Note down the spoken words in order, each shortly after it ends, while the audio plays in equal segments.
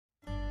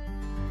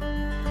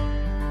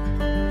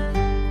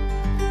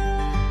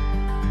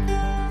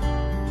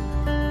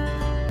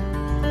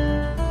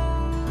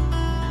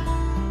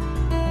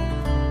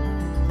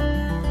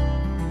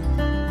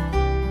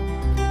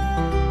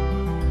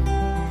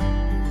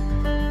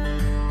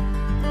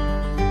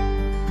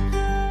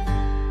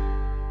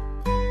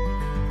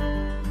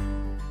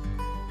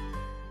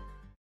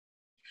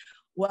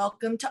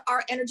Welcome to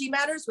Our Energy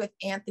Matters with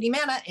Anthony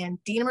Manna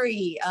and Dena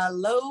Marie.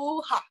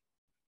 Aloha.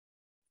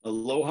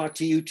 Aloha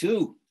to you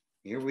too.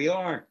 Here we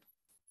are.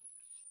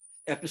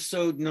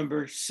 Episode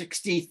number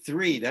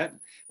 63.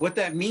 What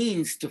that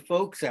means to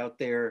folks out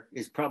there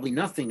is probably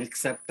nothing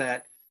except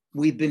that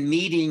we've been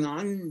meeting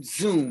on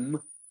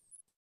Zoom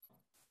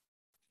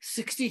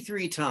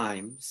 63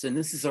 times, and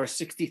this is our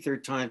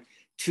 63rd time,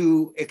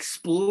 to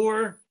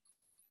explore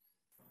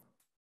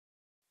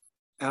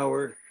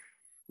our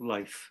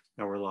life,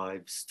 our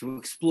lives, to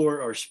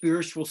explore our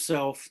spiritual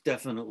self,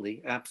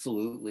 definitely,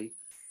 absolutely,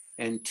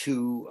 and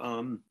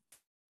to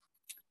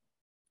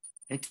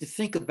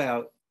think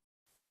about,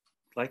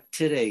 like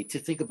today, to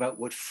think about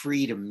what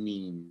freedom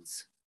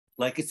means.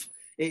 Like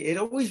it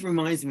always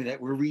reminds me that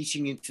we're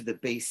reaching into the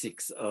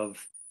basics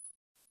of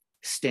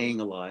staying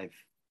alive,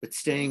 but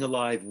staying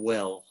alive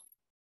well.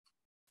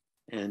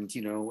 And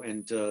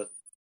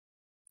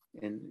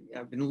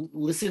I've been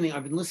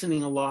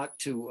listening a lot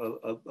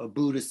to a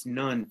Buddhist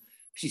nun.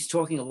 She's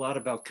talking a lot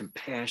about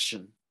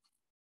compassion,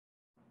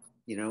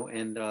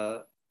 and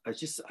I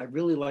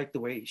really like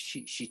the way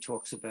she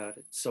talks about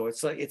it. So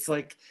it's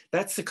like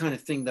that's the kind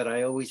of thing that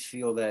I always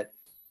feel that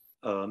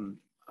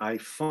I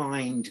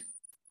find,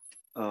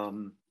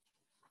 and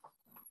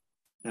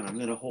I'm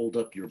going to hold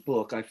up your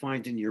book. I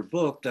find in your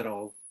book that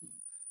I'll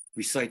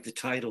recite the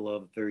title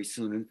of very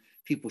soon, and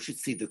people should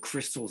see the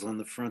crystals on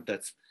the front.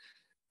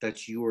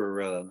 That's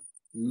your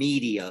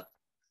media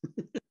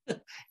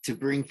to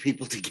bring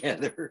people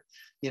together,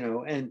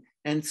 and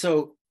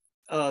so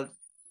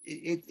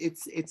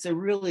it's a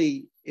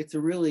really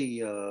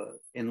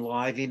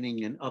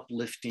enlivening and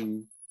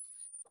uplifting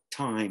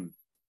time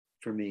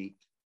for me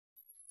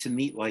to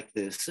meet like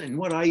this. And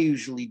what I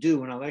usually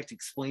do, and I like to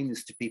explain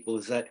this to people,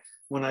 is that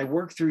when I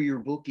work through your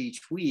book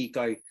each week,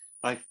 I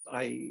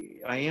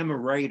am a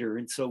writer,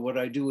 and so what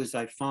I do is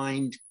I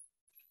find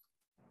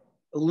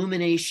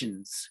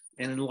illuminations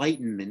and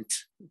enlightenment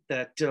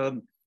that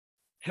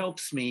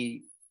helps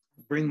me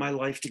bring my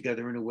life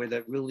together in a way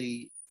that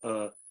really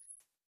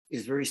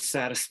is very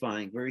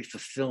satisfying, very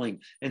fulfilling.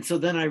 And so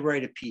then I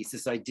write a piece,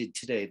 as I did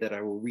today, that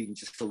I will read in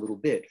just a little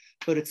bit.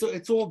 But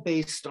it's all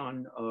based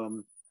on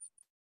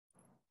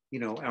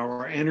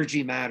Our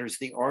Energy Matters,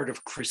 the Art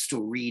of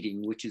Crystal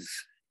Reading, which is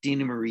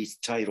Dena Marie's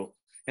title.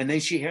 And then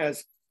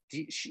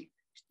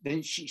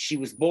she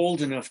was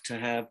bold enough to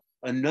have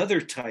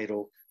another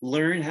title,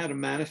 Learn How to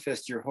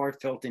Manifest Your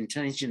Heartfelt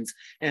Intentions.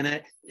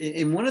 And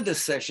in one of the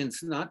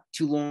sessions not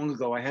too long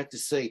ago, I had to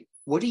say,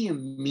 what do you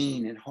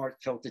mean in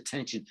heartfelt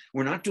attention?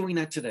 We're not doing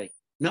that today.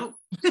 No.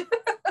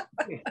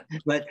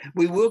 But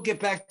we will get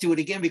back to it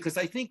again, because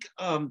I think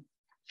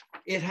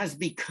it has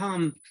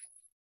become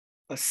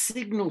a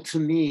signal to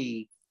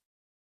me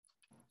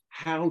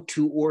how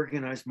to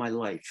organize my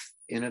life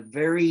in a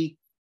very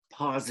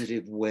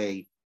positive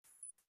way,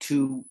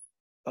 to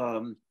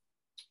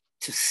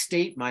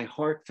state my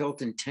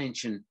heartfelt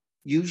intention,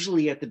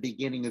 usually at the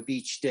beginning of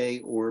each day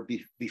or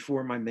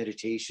before my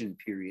meditation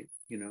period,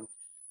 and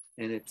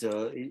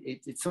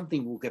it's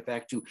something we'll get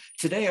back to.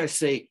 Today I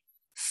say,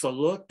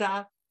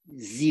 Salota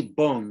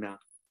Zibona.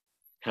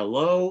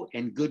 Hello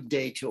and good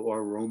day to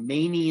our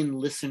Romanian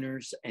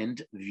listeners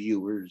and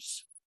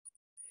viewers.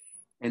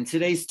 And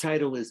today's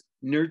title is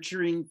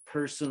Nurturing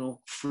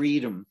Personal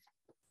Freedom.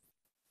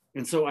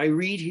 And so I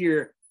read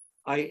here,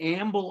 I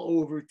amble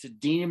over to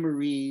Dena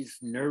Marie's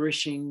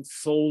nourishing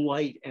soul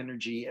light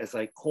energy as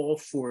I call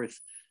forth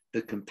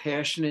the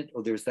compassionate,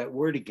 there's that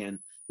word again,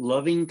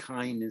 loving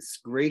kindness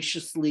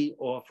graciously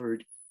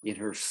offered in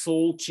her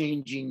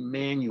soul-changing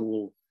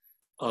manual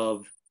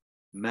of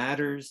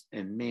Matters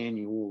and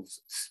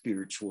Manuals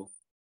Spiritual.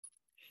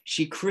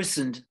 She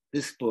christened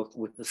this book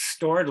with the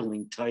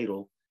startling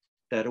title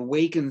that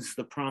awakens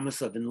the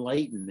promise of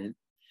enlightenment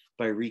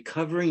by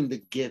recovering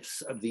the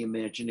gifts of the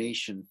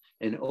imagination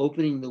and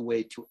opening the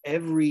way to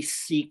every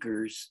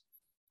seeker's,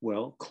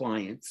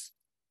 client's,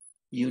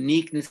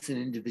 uniqueness and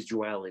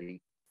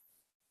individuality.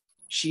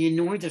 She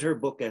anointed her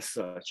book as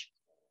such,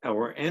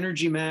 Our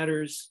Energy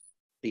Matters,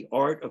 the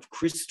Art of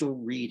Crystal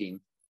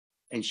Reading,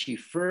 and she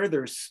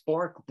further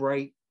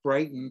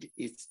brightened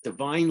its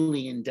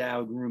divinely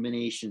endowed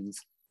ruminations,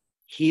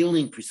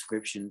 healing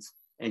prescriptions,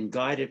 and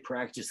guided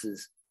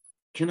practices.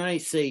 Can I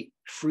say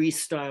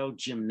freestyle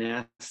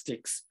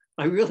gymnastics?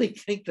 I really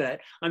think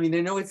that. I mean, I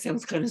know it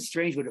sounds kind of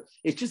strange, but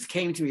it just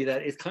came to me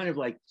that it's kind of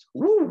like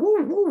woo,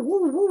 woo, woo,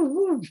 woo, woo,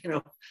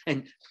 woo,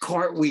 and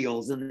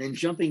cartwheels and then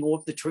jumping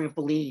off the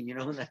trampoline,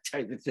 and that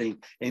type of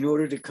thing, in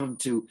order to come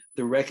to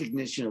the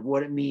recognition of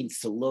what it means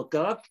to look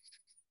up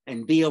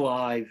and be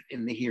alive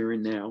in the here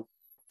and now.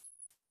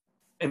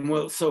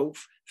 And so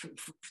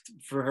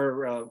for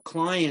her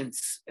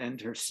clients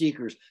and her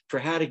seekers, for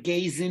how to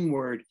gaze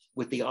inward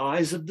with the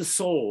eyes of the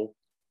soul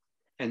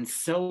and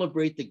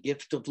celebrate the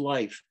gift of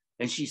life.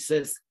 And she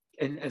says,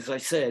 and as I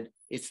said,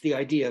 it's the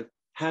idea of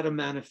how to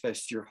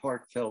manifest your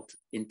heartfelt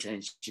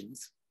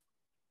intentions.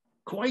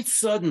 Quite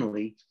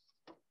suddenly,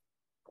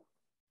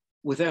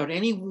 without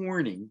any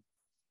warning,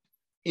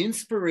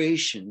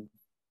 inspiration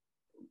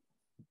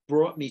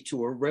brought me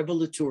to a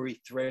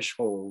revelatory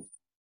threshold.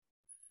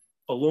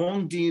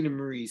 Along Dena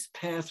Marie's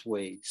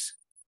pathways,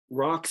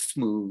 rock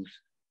smooth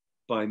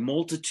by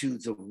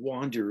multitudes of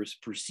wanderers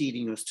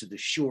preceding us to the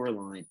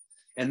shoreline.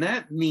 And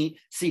that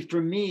see,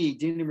 for me,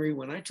 Dena Marie,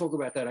 when I talk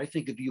about that, I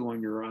think of you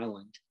on your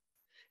island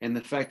and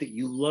the fact that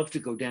you love to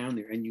go down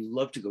there and you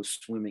love to go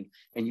swimming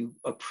and you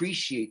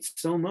appreciate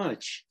so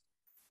much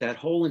that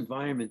whole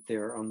environment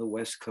there on the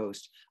West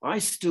Coast. I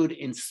stood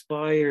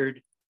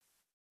inspired,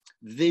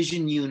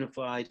 vision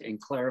unified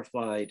and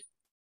clarified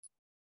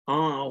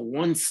on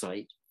one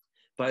site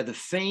by the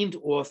famed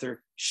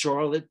author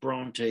Charlotte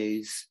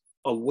Brontë's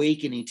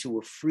awakening to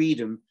a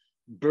freedom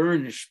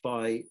burnished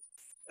by,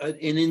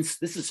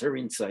 this is her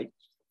insight,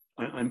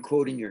 I'm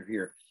quoting her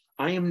here.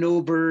 I am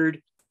no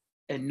bird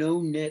and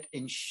no net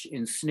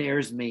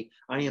ensnares me.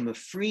 I am a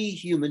free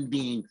human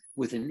being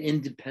with an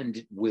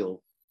independent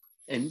will.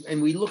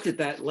 And we looked at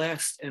that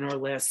in our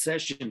last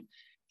session.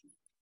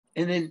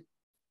 And then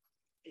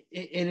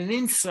in an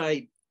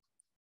insight,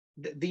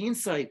 the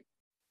insight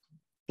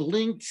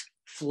blinked,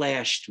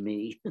 flashed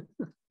me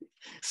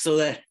so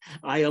that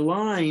I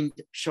aligned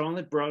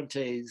Charlotte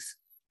Brontë's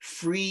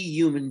free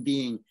human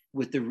being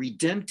with the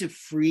redemptive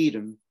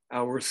freedom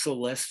our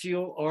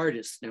celestial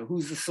artist. Now,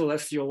 who's the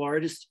celestial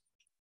artist?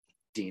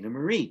 Dena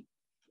Marie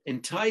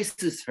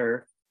entices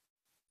her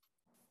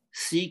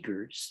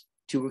seekers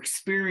to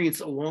experience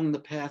along the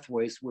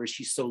pathways where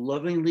she so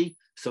lovingly,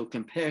 so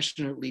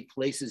compassionately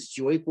places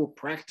joyful,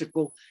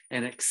 practical,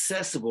 and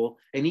accessible,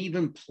 and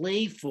even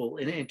playful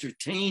and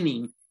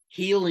entertaining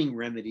healing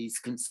remedies,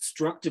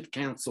 constructive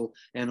counsel,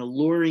 and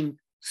alluring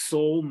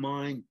soul,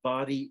 mind,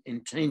 body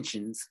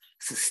intentions,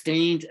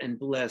 sustained and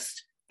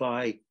blessed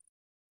by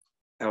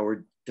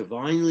our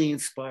divinely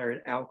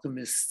inspired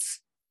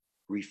alchemists'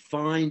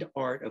 refined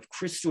art of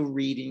crystal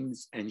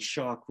readings and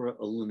chakra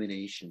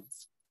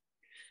illuminations.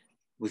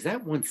 Was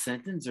that one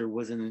sentence or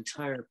was it an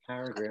entire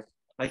paragraph?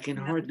 I can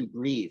hardly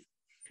breathe.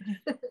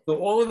 So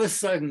all of a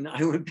sudden,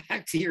 I went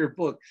back to your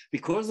book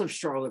because of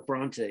Charlotte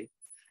Brontë,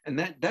 and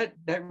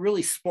that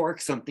really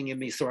sparked something in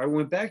me. So I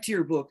went back to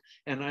your book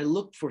and I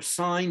looked for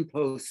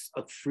signposts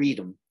of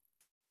freedom.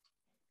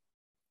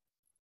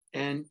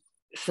 And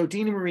so,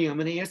 Dena Marie, I'm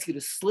going to ask you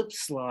to slip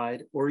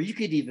slide, or you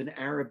could even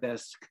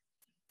arabesque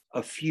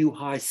a few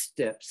high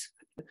steps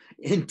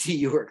into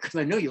your, because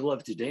I know you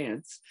love to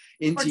dance.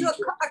 Into or do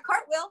a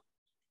cartwheel.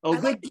 Oh, I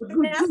good, like the good,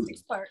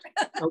 gymnastics part.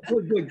 Oh,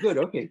 good.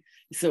 Okay.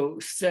 So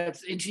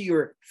steps into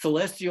your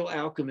celestial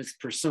alchemist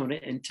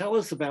persona and tell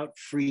us about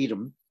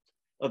freedom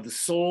of the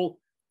soul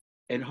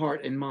and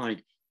heart and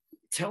mind.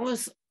 Tell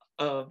us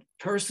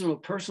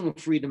personal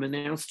freedom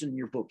announced in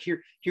your book.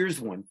 Here's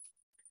one.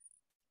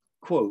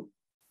 Quote,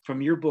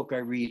 from your book I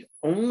read,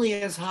 only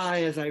as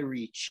high as I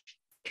reach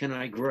can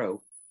I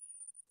grow.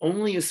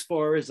 Only as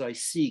far as I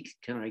seek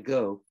can I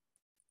go.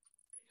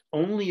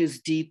 Only as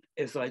deep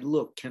as I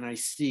look can I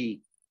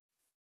see.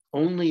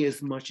 Only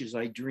as much as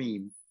I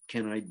dream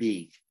can I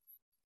be.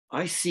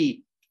 I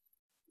see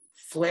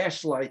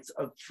flashlights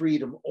of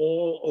freedom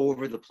all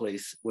over the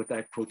place with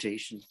that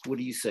quotation. What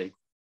do you say?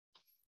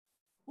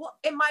 Well,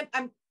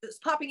 it's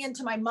popping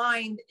into my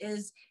mind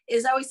is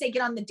I always say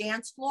get on the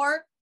dance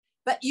floor,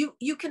 but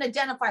you can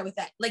identify with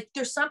that. Like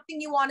there's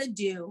something you want to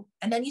do,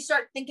 and then you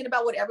start thinking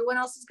about what everyone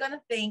else is going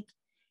to think,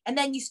 and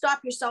then you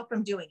stop yourself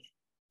from doing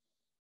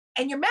it.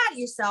 And you're mad at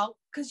yourself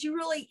because you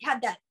really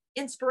had that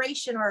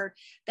inspiration or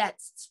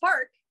that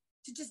spark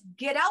to just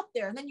get out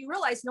there. And then you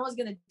realize no one's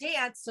going to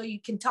dance, so you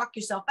can talk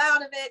yourself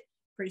out of it.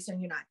 Pretty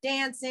soon you're not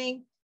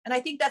dancing. And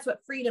I think that's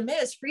what freedom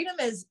is. Freedom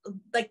is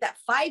like that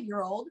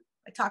 5-year-old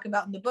I talk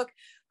about in the book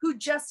who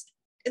just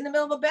in the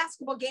middle of a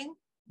basketball game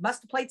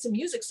must have played some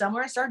music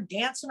somewhere and started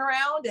dancing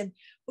around and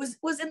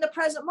was in the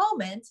present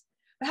moment.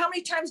 But how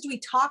many times do we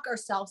talk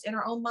ourselves in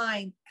our own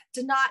mind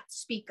to not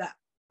speak up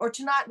or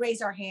to not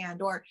raise our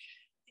hand? Or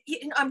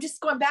I'm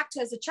just going back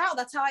to as a child,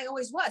 that's how I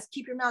always was.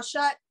 Keep your mouth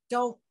shut.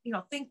 Don't,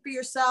 think for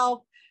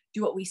yourself,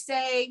 do what we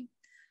say.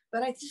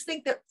 But I just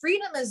think that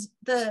freedom is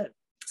the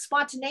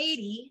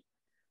spontaneity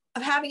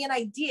of having an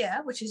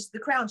idea, which is the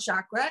crown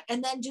chakra,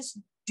 and then just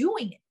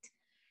doing it.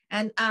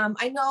 And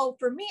I know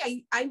for me,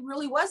 I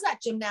really was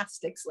that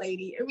gymnastics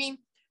lady. I mean,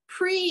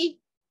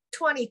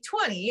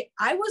 pre-2020,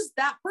 I was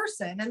that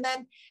person. And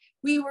then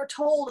we were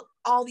told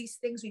all these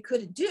things we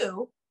couldn't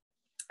do.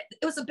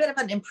 It was a bit of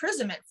an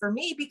imprisonment for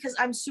me because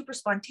I'm super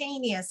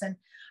spontaneous. And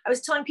I was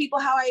telling people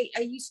how I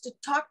used to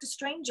talk to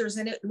strangers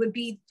and it would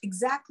be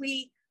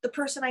exactly the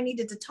person I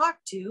needed to talk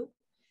to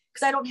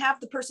because I don't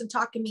have the person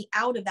talking me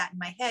out of that in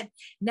my head.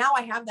 Now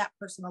I have that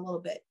person a little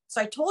bit.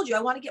 So I told you,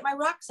 I want to get my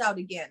rocks out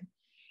again.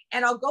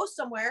 And I'll go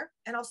somewhere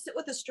and I'll sit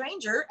with a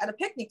stranger at a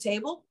picnic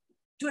table,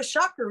 do a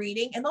chakra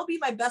reading, and they'll be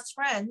my best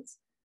friends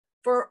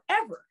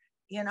forever.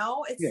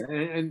 It's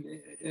and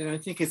I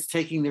think it's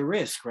taking the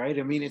risk, right?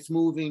 I mean, it's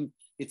moving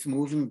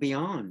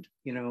beyond,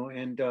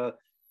 and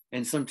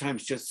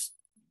sometimes just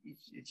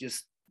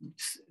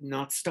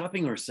not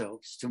stopping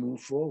ourselves to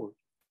move forward.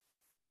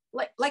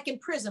 Like in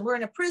prison, we're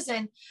in a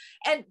prison,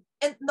 and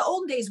in the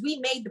olden days, we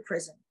made the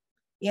prison.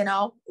 you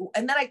know,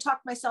 and then I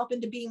talked myself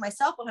into being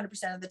myself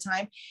 100% of the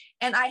time.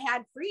 And I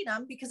had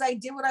freedom because I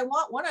did what I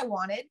want when I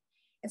wanted.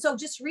 And so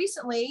just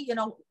recently, you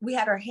know, we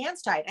had our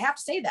hands tied. I have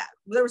to say that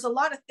there was a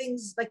lot of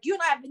things, like you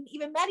and I haven't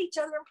even met each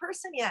other in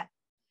person yet.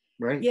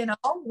 Right. You know,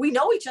 we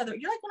know each other.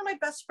 You're like one of my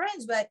best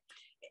friends, but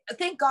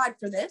thank God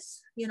for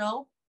this, you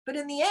know. But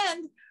in the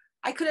end,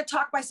 I could have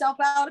talked myself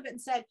out of it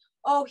and said,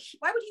 oh,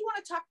 why would he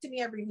want to talk to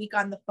me every week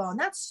on the phone?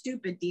 That's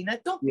stupid, Dena.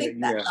 Don't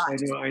think that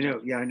thought. I know.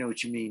 Yeah, I know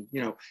what you mean.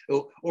 You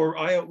know,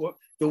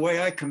 the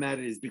way I come at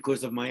it is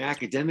because of my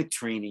academic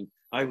training.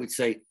 I would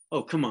say,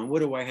 oh, come on, what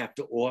do I have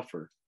to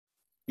offer?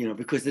 You know,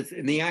 because it's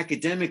in the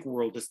academic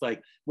world, it's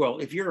like, well,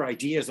 if your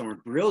ideas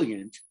aren't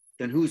brilliant,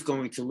 then who's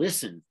going to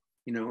listen?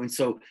 You know, and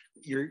so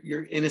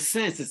you're in a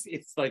sense,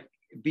 it's like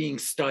being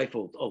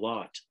stifled a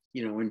lot,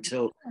 you know,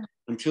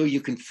 until you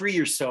can free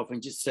yourself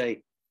and just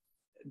say,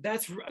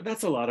 that's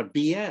a lot of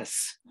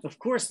BS. Of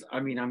course, I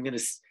mean,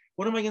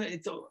 what am I going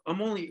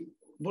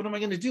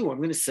to do? I'm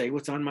going to say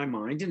what's on my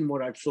mind and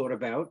what I've thought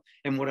about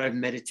and what I've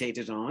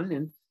meditated on.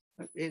 And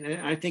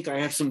I think I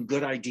have some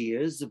good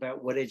ideas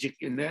about what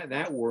in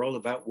that world,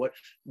 about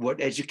what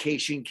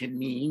education can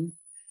mean,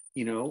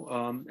 you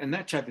know, and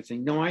that type of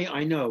thing. No,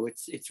 I know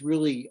it's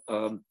really,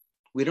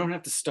 we don't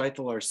have to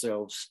stifle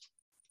ourselves.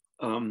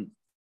 And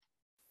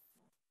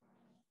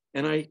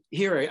I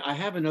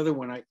have another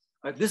one.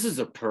 This is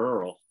a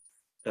pearl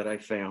that I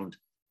found.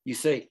 You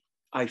say,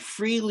 I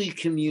freely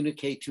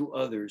communicate to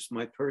others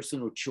my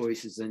personal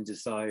choices and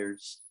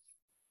desires.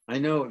 I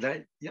know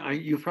that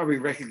you probably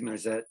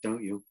recognize that,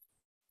 don't you?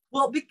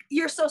 Well,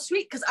 you're so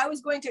sweet, because I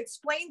was going to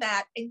explain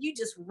that and you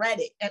just read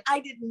it and I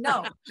didn't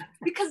know.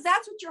 Because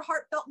that's what your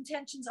heartfelt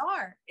intentions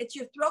are. It's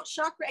your throat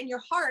chakra and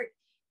your heart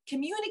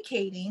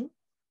communicating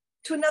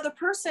to another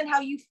person how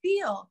you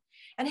feel.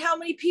 And how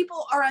many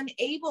people are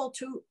unable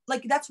to,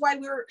 like, that's why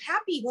we're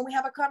happy when we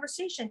have a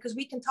conversation, because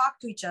we can talk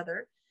to each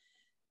other.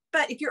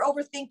 But if you're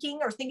overthinking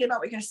or thinking about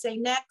what you're going to say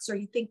next, or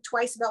you think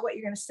twice about what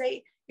you're going to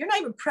say, you're not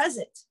even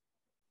present.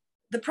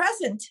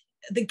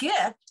 The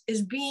gift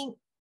is being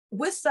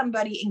with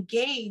somebody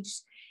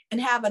engaged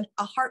and have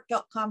a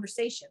heartfelt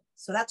conversation.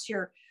 So that's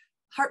your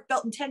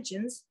heartfelt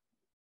intentions.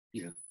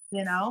 Yeah.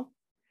 You know?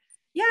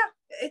 Yeah,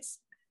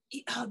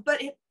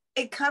 but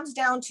it comes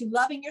down to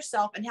loving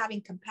yourself and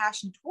having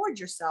compassion towards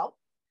yourself.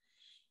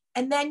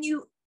 And then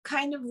you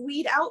kind of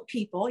weed out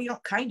people. You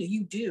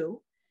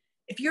do.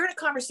 If you're in a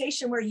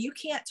conversation where you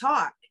can't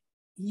talk,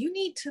 you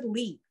need to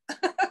leave.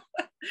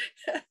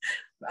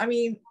 I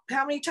mean,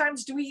 how many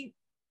times do we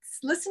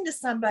listen to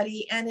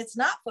somebody and it's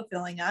not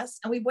fulfilling us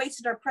and we've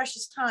wasted our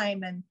precious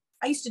time? And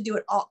I used to do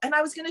it all, and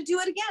I was going to do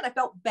it again. I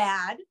felt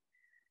bad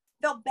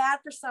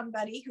for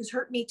somebody who's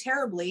hurt me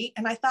terribly.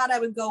 And I thought I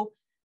would go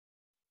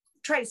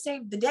try to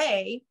save the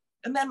day.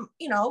 And then,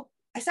 you know,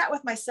 I sat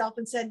with myself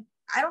and said,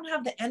 I don't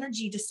have the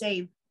energy to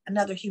save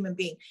another human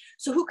being.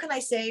 So who can I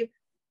save?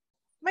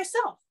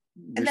 Myself.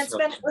 And then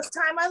spend it with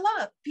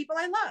people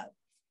I love.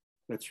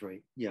 That's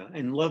right. Yeah.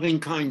 And loving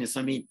kindness.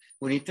 I mean,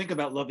 when you think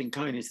about loving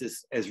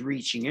kindness as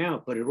reaching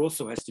out, but it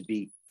also has to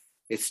be,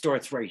 it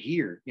starts right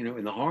here, you know,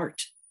 in the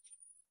heart,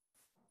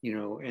 you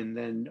know, and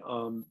then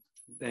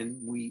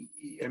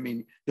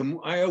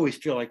I always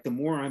feel like the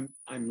more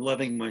I'm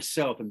loving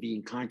myself and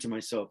being kind to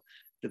myself,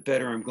 the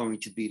better I'm going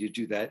to be to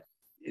do that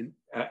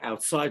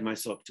outside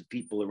myself to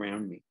people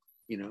around me,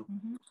 you know.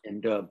 Mm-hmm.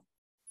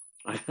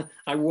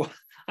 And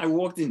I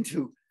walked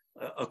into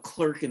a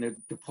clerk in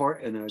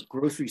a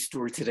grocery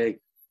store today,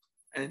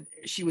 and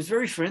she was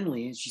very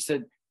friendly, and she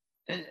said,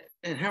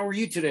 and how are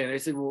you today? And I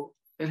said, well,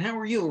 and how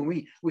are you? And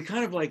we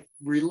kind of like,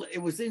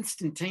 it was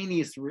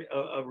instantaneous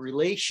a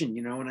relation,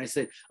 you know. And I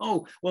said,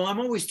 oh, well, I'm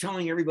always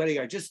telling everybody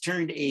I just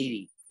turned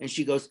 80. And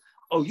she goes,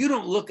 oh, you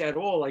don't look at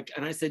all like,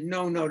 and I said,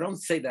 no,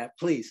 don't say that,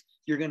 please.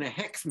 You're going to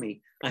hex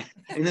me.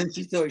 And then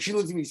she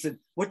looked at me and said,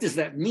 what does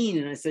that mean?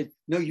 And I said,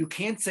 no, you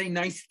can't say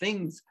nice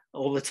things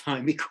all the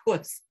time,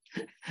 because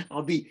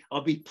I'll be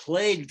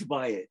plagued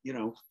by it, you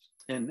know.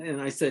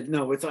 And I said,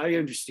 no, I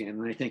understand.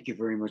 And I thank you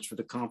very much for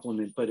the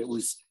compliment. But it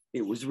was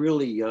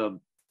really,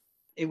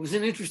 it was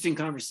an interesting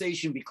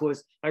conversation,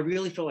 because I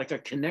really felt like I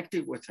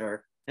connected with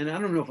her. And I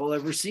don't know if I'll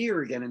ever see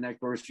her again in that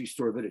grocery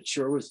store, but it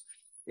sure was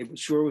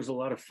a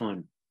lot of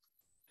fun.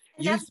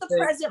 And that's the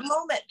present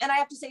moment. And I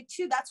have to say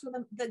too, that's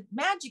where the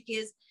magic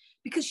is,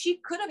 because she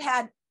could have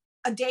had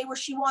a day where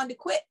she wanted to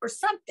quit or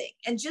something.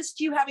 And just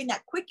you having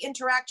that quick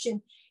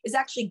interaction is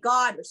actually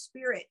God or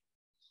spirit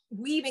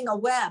weaving a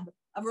web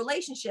of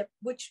relationship,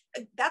 which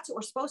that's what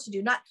we're supposed to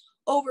do, not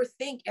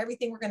overthink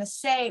everything we're going to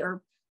say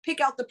or pick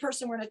out the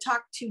person we're going to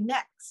talk to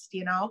next,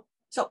 you know?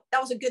 So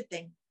that was a good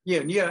thing.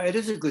 Yeah, it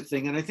is a good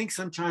thing. And I think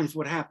sometimes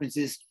what happens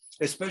is,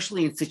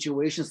 especially in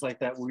situations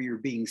like that where you're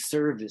being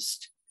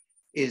serviced,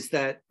 is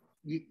that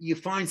you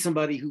find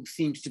somebody who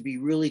seems to be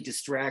really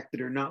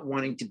distracted or not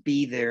wanting to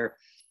be there.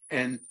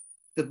 And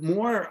the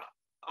more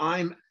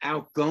I'm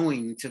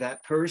outgoing to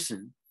that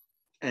person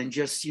and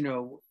just, you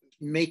know,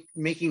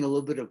 making a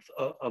little bit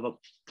of a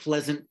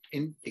pleasant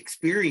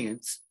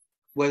experience,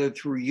 whether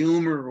through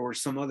humor or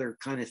some other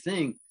kind of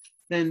thing,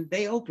 then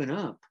they open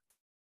up.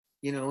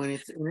 you know,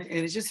 and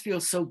it just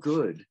feels so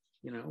good,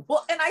 you know.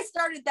 Well, and I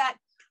started that.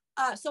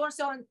 Someone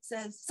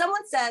says,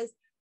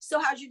 so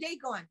how's your day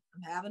going?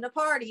 I'm having a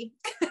party.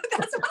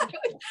 That's what I do.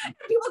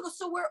 People go,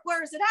 so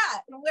where is it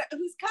at? And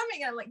who's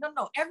coming? And I'm like,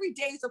 no, every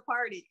day is a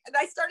party. And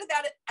I started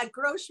that at a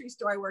grocery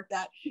store I worked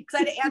at because I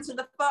had to answer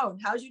the phone.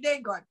 How's your day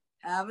going?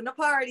 Having a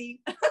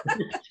party.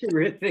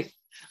 Terrific.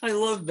 I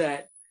love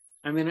that.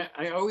 I mean,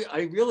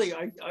 I really,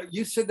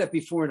 you said that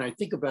before, and I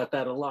think about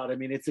that a lot. I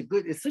mean, it's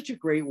such a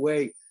great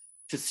way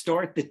to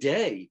start the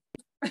day.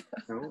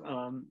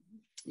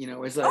 You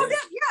know, as yeah,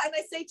 and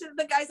I say to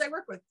the guys I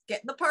work with,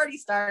 getting the party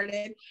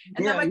started.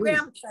 And then my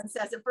grandson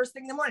says it first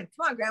thing in the morning.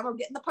 Come on, Grandma, we're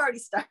getting the party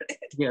started.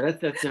 Yeah,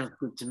 that sounds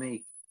good to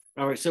me.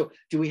 All right, so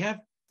do we have?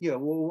 Yeah,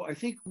 well, I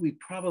think we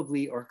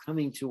probably are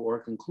coming to our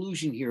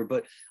conclusion here,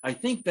 but I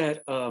think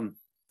that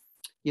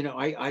you know,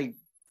 I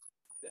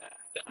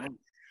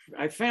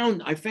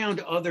found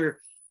other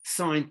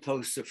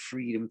signposts of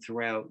freedom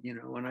throughout, you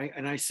know,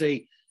 and I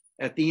say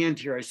at the end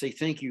here, I say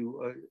thank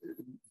you,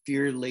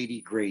 dear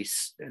Lady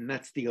Grace, and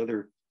that's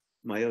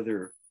my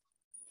other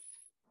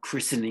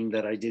christening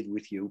that I did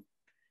with you,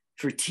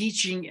 for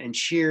teaching and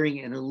sharing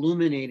and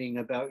illuminating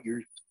about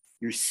your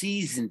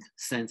seasoned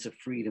sense of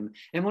freedom.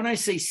 And when I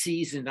say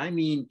seasoned, I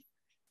mean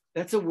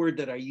that's a word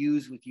that I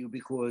use with you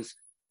because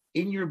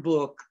in your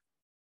book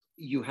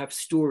you have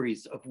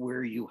stories of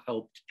where you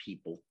helped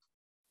people,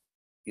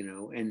 you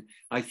know, and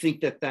I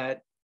think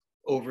that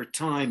over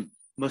time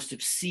must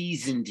have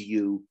seasoned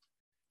you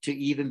to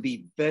even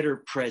be better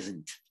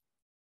present,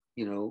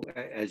 you know,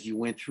 as you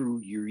went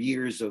through your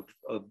years of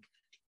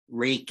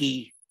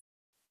Reiki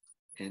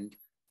and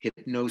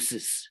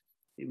hypnosis.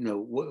 You know,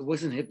 what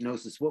wasn't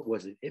hypnosis? What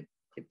was it?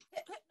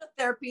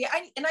 Hypnotherapy.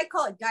 I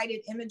call it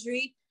guided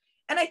imagery.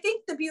 And I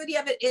think the beauty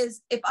of it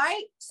is if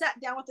I sat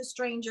down with a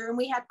stranger and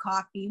we had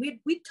coffee,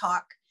 we'd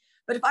talk.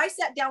 But if I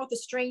sat down with a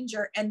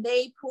stranger and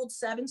they pulled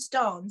 7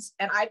 stones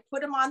and I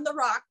put them on the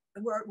rock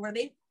where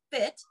they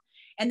fit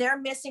and they're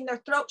missing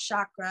their throat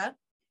chakra,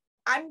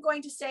 I'm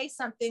going to say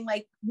something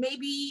like,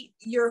 maybe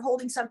you're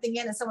holding something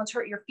in and someone's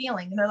hurt your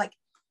feeling. And they're like,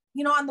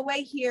 you know, on the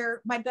way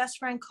here, my best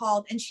friend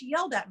called and she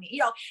yelled at me, you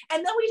know,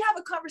 and then we'd have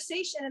a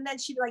conversation and then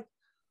she'd be like,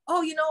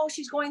 oh, you know,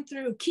 she's going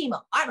through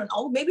chemo. I don't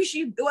know. Maybe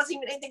it wasn't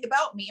even anything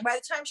about me. And by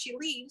the time she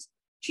leaves,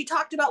 she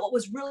talked about what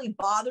was really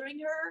bothering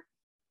her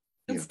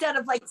instead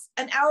of like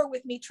an hour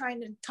with me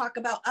trying to talk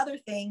about other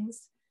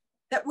things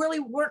that really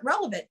weren't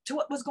relevant to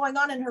what was going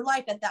on in her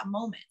life at that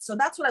moment. So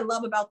that's what I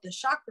love about the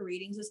chakra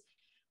readings is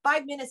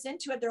 5 minutes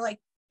into it, they're like,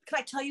 can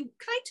I tell you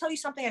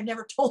something I've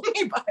never told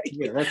anybody?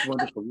 Yeah, that's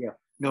wonderful. Yeah.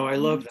 No, I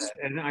love that.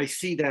 And I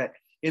see that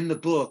in the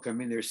book. I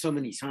mean, there's so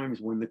many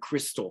times when the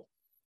crystal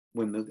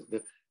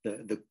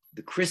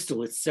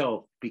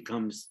itself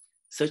becomes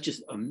such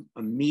a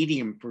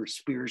medium for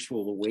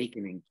spiritual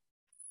awakening,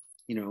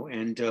 you know,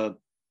 and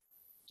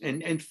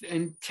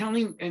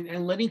telling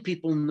and letting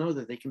people know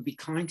that they can be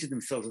kind to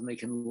themselves and they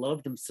can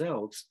love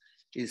themselves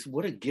is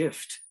what a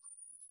gift.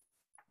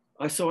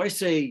 So I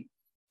say,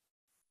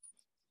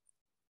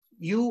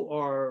 you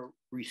are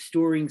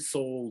restoring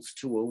souls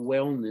to a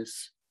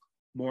wellness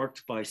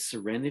marked by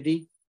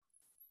serenity,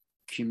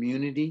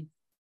 community,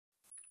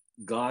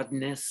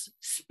 godness,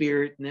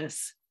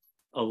 spiritness,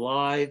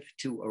 alive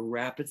to a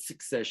rapid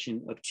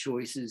succession of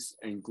choices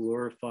and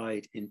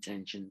glorified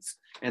intentions.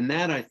 And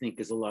that, I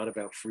think, is a lot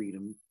about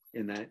freedom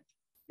in that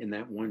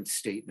one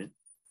statement.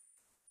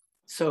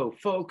 So,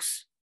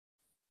 folks,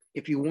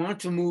 if you want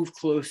to move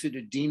closer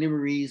to Dena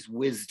Marie's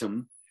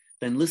wisdom,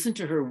 then listen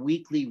to her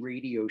weekly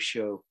radio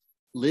show,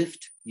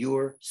 Lift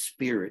Your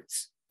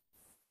Spirits.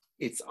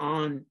 It's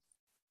on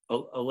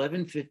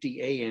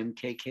 11:50 a.m.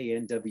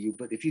 KKNW,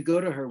 but if you go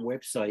to her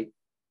website,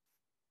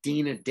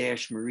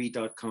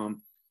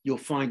 dena-marie.com, you'll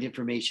find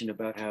information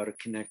about how to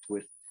connect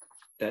with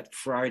that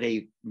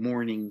Friday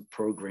morning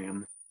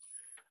program,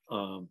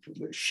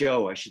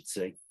 show, I should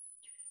say.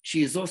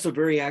 She is also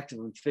very active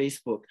on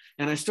Facebook.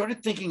 And I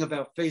started thinking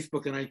about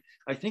Facebook, and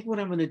I think what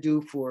I'm going to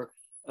do for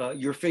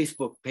your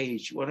Facebook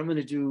page, what I'm going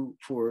to do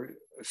for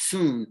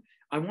soon,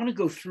 I want to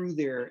go through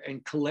there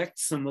and collect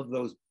some of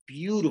those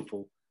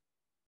beautiful,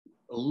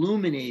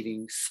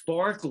 illuminating,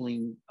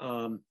 sparkling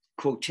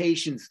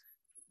quotations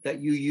that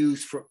you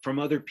use from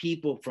other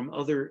people, from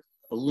other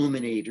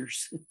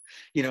illuminators,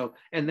 you know,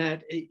 and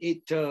that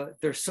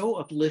they're so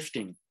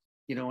uplifting,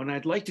 you know, and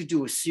I'd like to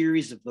do a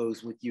series of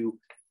those with you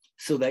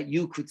so that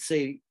you could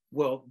say,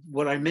 well,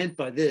 what I meant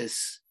by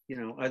this, you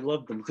know, I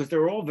love them because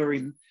they're all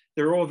very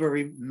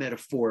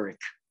metaphoric,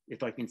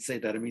 if I can say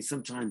that. I mean,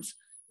 sometimes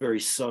very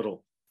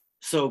subtle.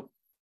 So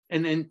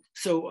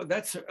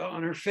that's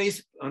on her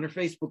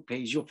Facebook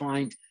page, you'll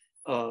find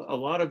a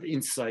lot of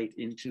insight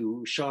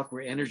into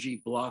chakra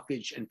energy,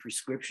 blockage, and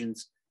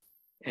prescriptions,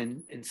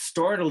 and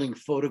startling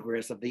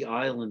photographs of the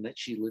island that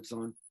she lives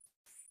on.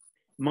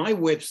 My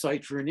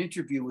website for an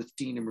interview with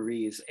Dena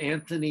Marie is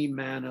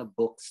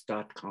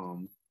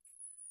anthonymanabooks.com.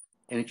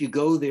 And if you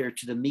go there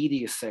to the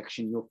media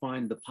section, you'll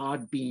find the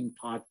Podbean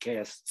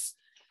podcasts,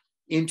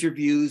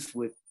 interviews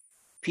with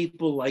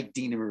people like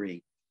Dena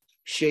Marie,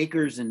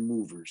 shakers and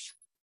movers.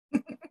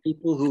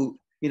 people who,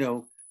 you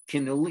know,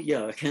 can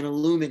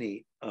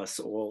illuminate us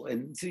all.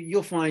 And so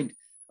you'll find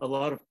a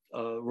lot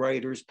of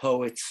writers,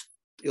 poets,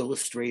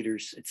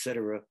 illustrators,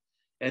 etc.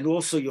 And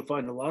also you'll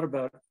find a lot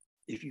about,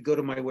 if you go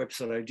to my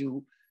website,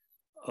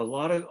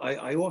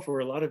 I offer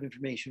a lot of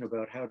information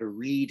about how to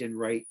read and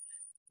write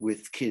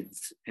with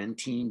kids and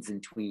teens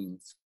and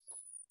tweens.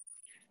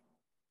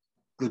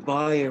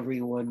 Goodbye,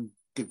 everyone.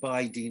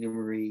 Goodbye, Dena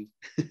Marie.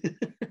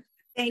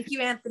 Thank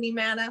you, Anthony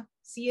Manna.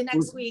 See you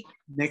next week.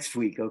 Next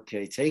week,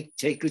 okay.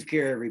 Take good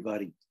care,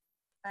 everybody.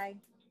 Bye.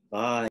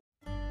 Bye.